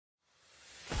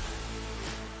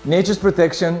Nature's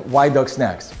Protection White Dog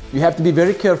Snacks. You have to be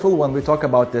very careful when we talk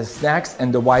about the snacks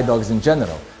and the white dogs in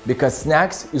general, because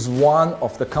snacks is one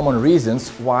of the common reasons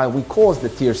why we cause the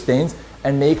tear stains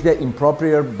and make the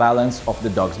improper balance of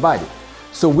the dog's body.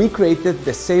 So we created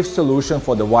the safe solution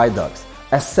for the white dogs,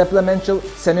 a supplemental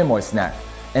semi-moist snack.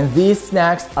 And these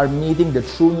snacks are meeting the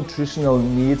true nutritional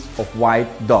needs of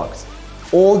white dogs.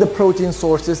 All the protein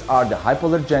sources are the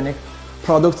hypoallergenic,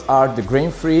 products are the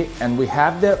grain-free, and we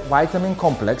have the vitamin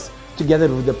complex together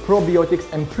with the probiotics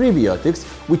and prebiotics,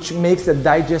 which makes the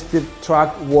digestive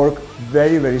tract work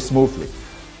very smoothly.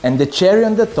 And the cherry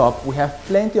on the top, we have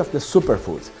plenty of the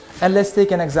superfoods. And let's take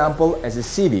an example as a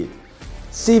seaweed.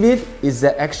 Seaweed is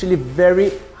actually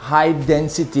very high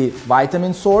density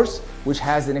vitamin source, which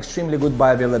has an extremely good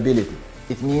bioavailability.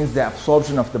 It means the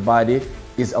absorption of the body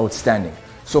is outstanding.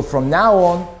 So from now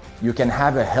on, you can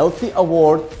have a healthy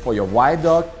award for your white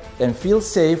dog and feel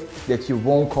safe that you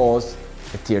won't cause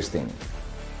a tear stain.